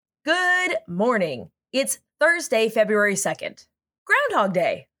morning. It's Thursday, February 2nd. Groundhog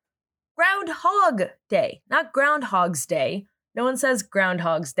Day. Groundhog Day, not Groundhog's Day. No one says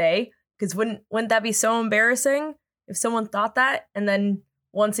Groundhog's Day, because wouldn't that be so embarrassing if someone thought that and then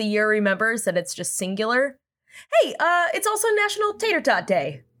once a year remembers that it's just singular? Hey, it's also National Tater Tot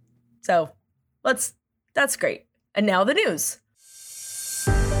Day. So, that's great. And now the news.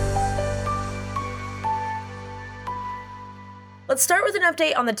 Let's start with an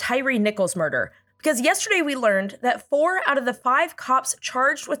update on the Tyre Nichols murder, because yesterday we learned that 4 out of the 5 cops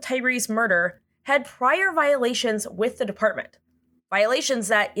charged with Tyre's murder had prior violations with the department. Violations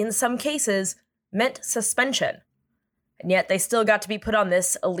that, in some cases, meant suspension. And yet they still got to be put on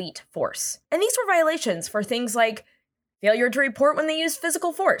this elite force. And these were violations for things like failure to report when they used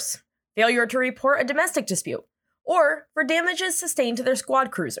physical force, failure to report a domestic dispute, or for damages sustained to their squad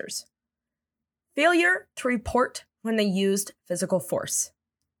cruisers. Failure to report when they used physical force.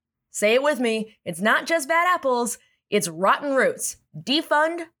 Say it with me, it's not just bad apples, it's rotten roots.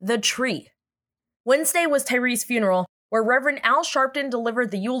 Defund the tree. Wednesday was Tyre's funeral, where Reverend Al Sharpton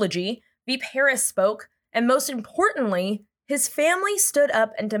delivered the eulogy, Veep Harris spoke, and most importantly, his family stood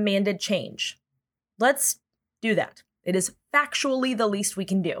up and demanded change. Let's do that. It is factually the least we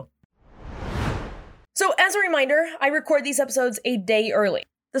can do. So as a reminder, I record these episodes a day early.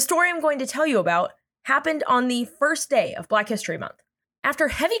 The story I'm going to tell you about happened on the first day of Black History Month. After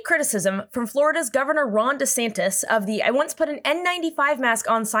heavy criticism from Florida's Governor Ron DeSantis of the "I once put an N95 mask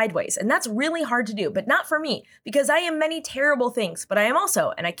on sideways," and that's really hard to do, but not for me, because I am many terrible things, but I am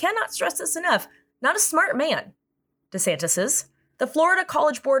also, and I cannot stress this enough, not a smart man. DeSantis is. The Florida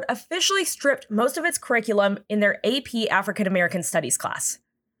College Board officially stripped most of its curriculum in their AP African American Studies class.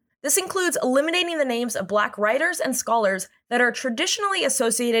 This includes eliminating the names of Black writers and scholars that are traditionally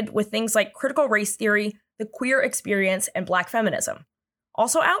associated with things like critical race theory, the queer experience, and Black feminism.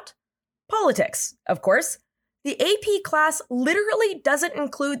 Also out? Politics, of course. The AP class literally doesn't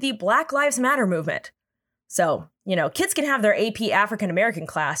include the Black Lives Matter movement. So, kids can have their AP African American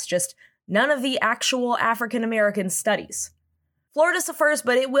class, just none of the actual African American studies. Florida's the first,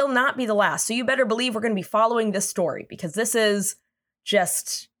 but it will not be the last, so you better believe we're going to be following this story, because this is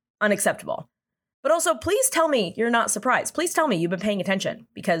just unacceptable. But also, please tell me you're not surprised. Please tell me you've been paying attention,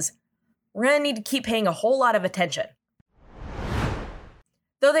 because we're going to need to keep paying a whole lot of attention.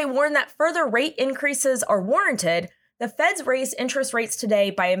 Though they warn that further rate increases are warranted, the Feds raised interest rates today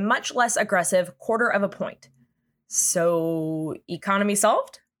by a much less aggressive 1/4 point. So, economy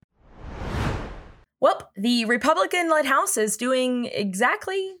solved? Well, the Republican-led House is doing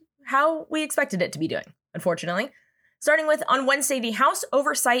exactly how we expected it to be doing, unfortunately. Starting with, on Wednesday, the House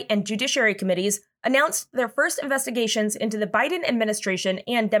Oversight and Judiciary Committees announced their first investigations into the Biden administration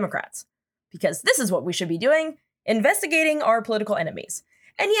and Democrats. Because this is what we should be doing, investigating our political enemies.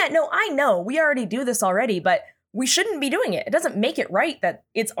 And yeah, no, I know, we already do this already, but we shouldn't be doing it. It doesn't make it right that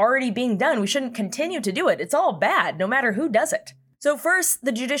it's already being done. We shouldn't continue to do it. It's all bad, no matter who does it. So first,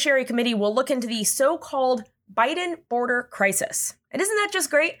 the Judiciary Committee will look into the so-called Biden border crisis. And isn't that just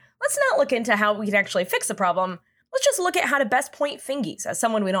great? Let's not look into how we can actually fix the problem. Let's just look at how to best point fingies at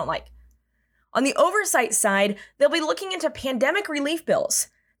someone we don't like. On the oversight side, they'll be looking into pandemic relief bills.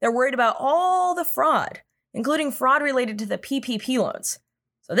 They're worried about all the fraud, including fraud related to the PPP loans.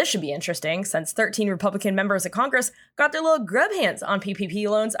 So this should be interesting, since 13 Republican members of Congress got their little grub hands on PPP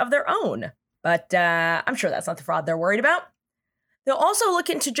loans of their own. But I'm sure that's not the fraud they're worried about. They'll also look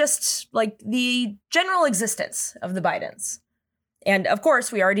into just, the general existence of the Bidens. And of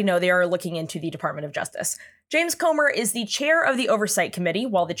course, we already know they are looking into the Department of Justice. James Comer is the chair of the Oversight Committee,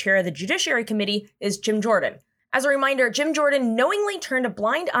 while the chair of the Judiciary Committee is Jim Jordan. As a reminder, Jim Jordan knowingly turned a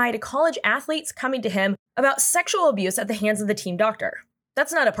blind eye to college athletes coming to him about sexual abuse at the hands of the team doctor.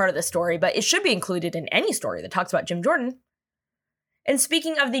 That's not a part of the story, but it should be included in any story that talks about Jim Jordan. And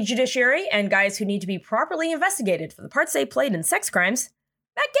speaking of the judiciary and guys who need to be properly investigated for the parts they played in sex crimes,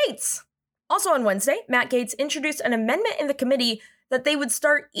 Matt Gaetz. Also on Wednesday, Matt Gaetz introduced an amendment in the committee that they would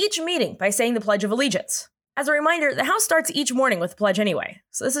start each meeting by saying the Pledge of Allegiance. As a reminder, the House starts each morning with the pledge anyway,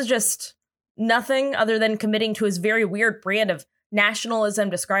 so this is just nothing other than committing to his very weird brand of nationalism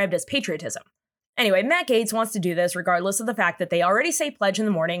described as patriotism. Anyway, Matt Gaetz wants to do this regardless of the fact that they already say pledge in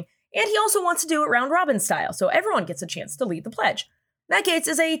the morning, and he also wants to do it round robin style, so everyone gets a chance to lead the pledge. Matt Gaetz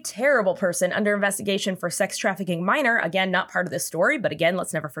is a terrible person under investigation for sex trafficking minor. Again, not part of this story, but again,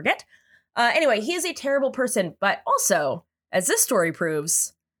 let's never forget. Anyway, he is a terrible person, but also, as this story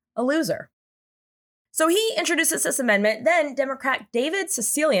proves, a loser. So he introduces this amendment, then Democrat David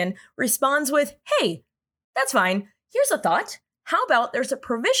Cecilian responds with, "Hey, that's fine. Here's a thought. How about there's a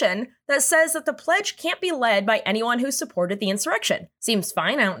provision that says that the pledge can't be led by anyone who supported the insurrection? Seems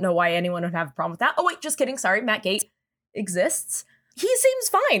fine. I don't know why anyone would have a problem with that. Oh, wait, just kidding. Sorry, Matt Gaetz exists. He seems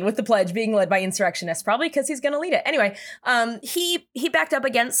fine with the pledge being led by insurrectionists, probably because he's going to lead it. Anyway, he backed up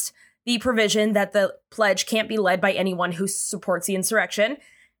against the provision that the pledge can't be led by anyone who supports the insurrection.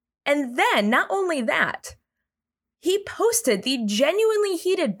 And then, not only that, he posted the genuinely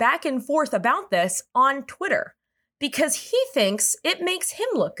heated back and forth about this on Twitter because he thinks it makes him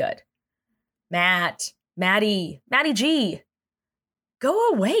look good. Matty G, go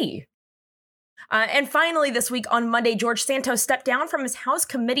away. And finally, this week on Monday, George Santos stepped down from his House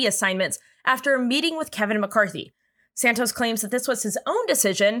committee assignments after a meeting with Kevin McCarthy. Santos claims that this was his own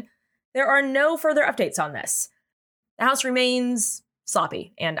decision. There are no further updates on this. The House remains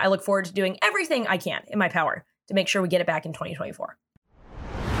sloppy, and I look forward to doing everything I can in my power to make sure we get it back in 2024.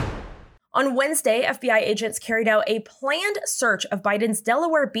 On Wednesday, FBI agents carried out a planned search of Biden's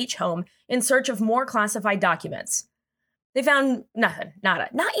Delaware beach home in search of more classified documents. They found nothing, nada,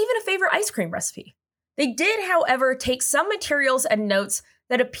 not even a favorite ice cream recipe. They did, however, take some materials and notes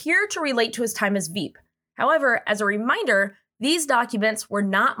that appear to relate to his time as Veep. However, as a reminder, these documents were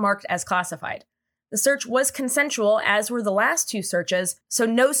not marked as classified. The search was consensual, as were the last two searches, so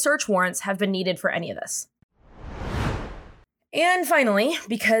no search warrants have been needed for any of this. And finally,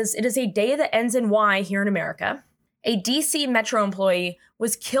 because it is a day that ends in Y here in America, a DC Metro employee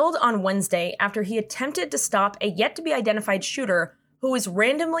was killed on Wednesday after he attempted to stop a yet-to-be-identified shooter who was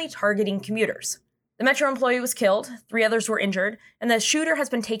randomly targeting commuters. The Metro employee was killed, 3 others were injured, and the shooter has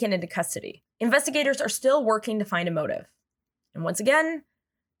been taken into custody. Investigators are still working to find a motive. And once again,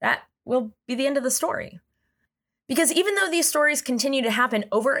 that will be the end of the story. Because even though these stories continue to happen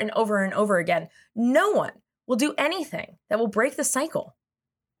over and over and over again, no one will do anything that will break the cycle.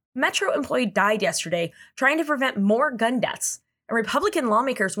 Metro employee died yesterday trying to prevent more gun deaths, and Republican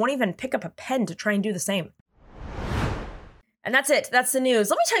lawmakers won't even pick up a pen to try and do the same. And that's it. That's the news.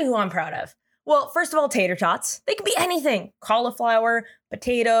 Let me tell you who I'm proud of. Well, first of all, tater tots. They can be anything. Cauliflower,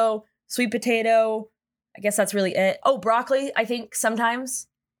 potato, sweet potato. I guess that's really it. Oh, broccoli, I think sometimes.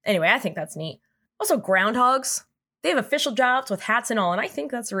 Anyway, I think that's neat. Also, groundhogs. They have official jobs with hats and all, and I think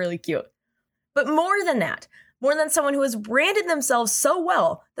that's really cute. But more than that, more than someone who has branded themselves so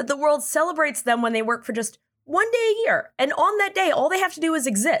well that the world celebrates them when they work for just one day a year. And on that day, all they have to do is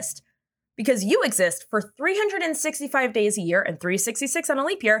exist. Because you exist for 365 days a year and 366 on a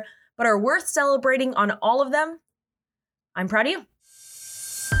leap year, but are worth celebrating on all of them. I'm proud of you.